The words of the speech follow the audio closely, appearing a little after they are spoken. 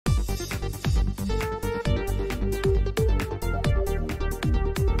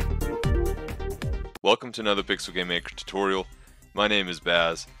Welcome to another Pixel Game Maker tutorial. My name is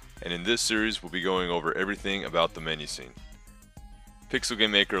Baz, and in this series we'll be going over everything about the menu scene. Pixel Game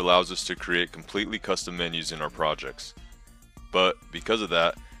Maker allows us to create completely custom menus in our projects, but because of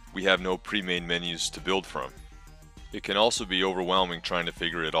that, we have no pre-made menus to build from. It can also be overwhelming trying to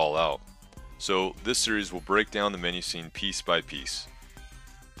figure it all out, so this series will break down the menu scene piece by piece.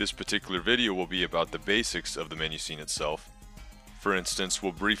 This particular video will be about the basics of the menu scene itself. For instance,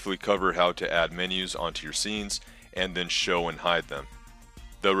 we'll briefly cover how to add menus onto your scenes and then show and hide them.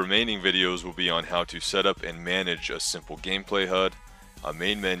 The remaining videos will be on how to set up and manage a simple gameplay HUD, a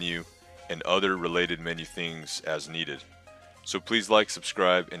main menu, and other related menu things as needed. So please like,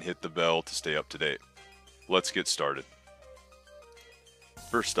 subscribe, and hit the bell to stay up to date. Let's get started.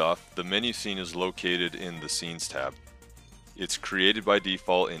 First off, the menu scene is located in the Scenes tab. It's created by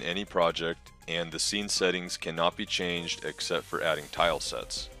default in any project, and the scene settings cannot be changed except for adding tile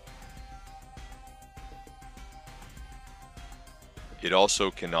sets. It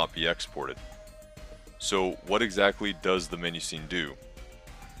also cannot be exported. So what exactly does the menu scene do?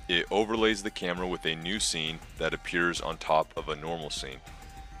 It overlays the camera with a new scene that appears on top of a normal scene.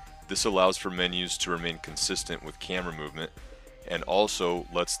 This allows for menus to remain consistent with camera movement and also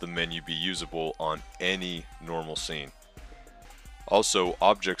lets the menu be usable on any normal scene. Also,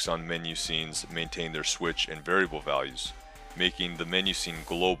 objects on menu scenes maintain their switch and variable values, making the menu scene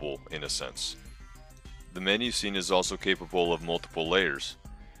global in a sense. The menu scene is also capable of multiple layers.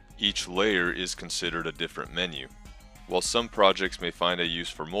 Each layer is considered a different menu. While some projects may find a use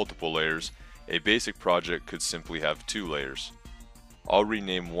for multiple layers, a basic project could simply have 2 layers. I'll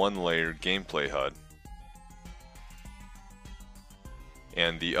rename one layer Gameplay HUD,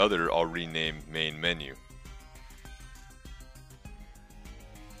 and the other I'll rename Main Menu.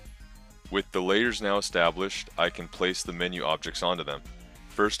 With the layers now established, I can place the menu objects onto them.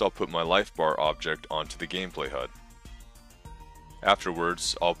 First, I'll put my life bar object onto the gameplay HUD.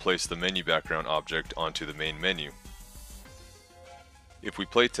 Afterwards, I'll place the menu background object onto the main menu. If we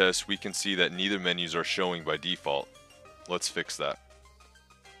playtest, we can see that neither menus are showing by default. Let's fix that.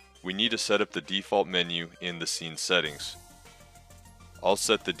 We need to set up the default menu in the scene settings. I'll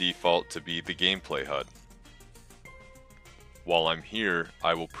set the default to be the gameplay HUD. While I'm here,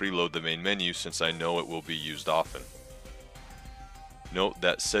 I will preload the main menu since I know it will be used often. Note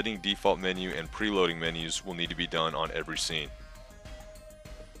that setting default menu and preloading menus will need to be done on every scene.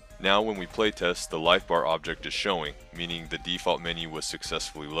 Now when we playtest, the life bar object is showing, meaning the default menu was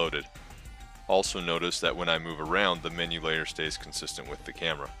successfully loaded. Also notice that when I move around, the menu layer stays consistent with the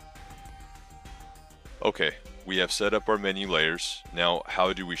camera. Okay, we have set up our menu layers. Now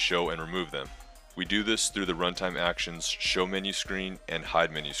how do we show and remove them? We do this through the runtime actions Show Menu Screen and Hide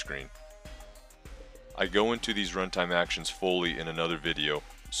Menu Screen. I go into these runtime actions fully in another video,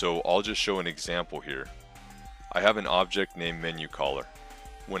 so I'll just show an example here. I have an object named Menu Caller.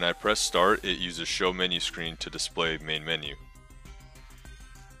 When I press Start, it uses Show Menu Screen to display Main Menu.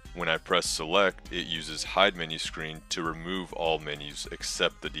 When I press Select, it uses Hide Menu Screen to remove all menus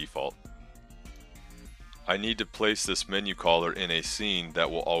except the default. I need to place this Menu Caller in a scene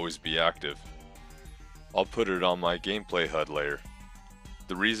that will always be active. I'll put it on my gameplay HUD layer.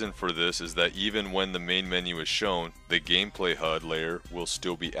 The reason for this is that even when the main menu is shown, the gameplay HUD layer will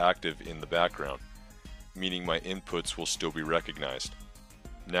still be active in the background, meaning my inputs will still be recognized.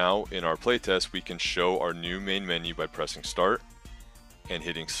 Now, in our playtest, we can show our new main menu by pressing Start, and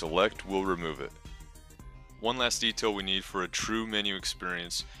hitting Select will remove it. One last detail we need for a true menu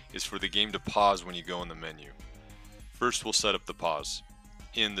experience is for the game to pause when you go in the menu. First, we'll set up the pause.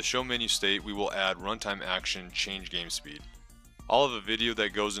 In the show menu state, we will add runtime action change game speed. I'll have a video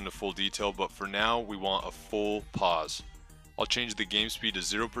that goes into full detail, but for now we want a full pause. I'll change the game speed to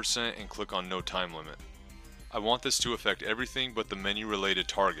 0% and click on no time limit. I want this to affect everything but the menu related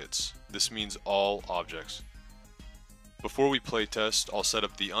targets. This means all objects. Before we playtest, I'll set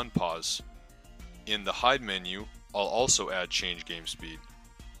up the unpause. In the hide menu, I'll also add change game speed.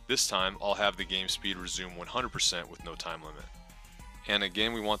 This time I'll have the game speed resume 100% with no time limit. And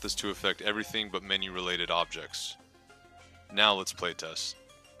again, we want this to affect everything but menu related objects. Now let's playtest.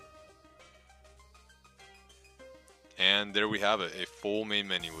 And there we have it, a full main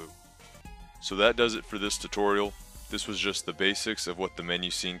menu loop. So that does it for this tutorial. This was just the basics of what the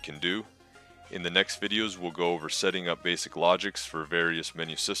menu scene can do. In the next videos, we'll go over setting up basic logics for various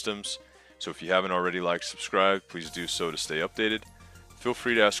menu systems. So if you haven't already liked, subscribed, please do so to stay updated. Feel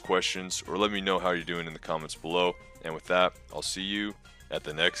free to ask questions or let me know how you're doing in the comments below. And with that, I'll see you at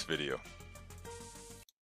the next video.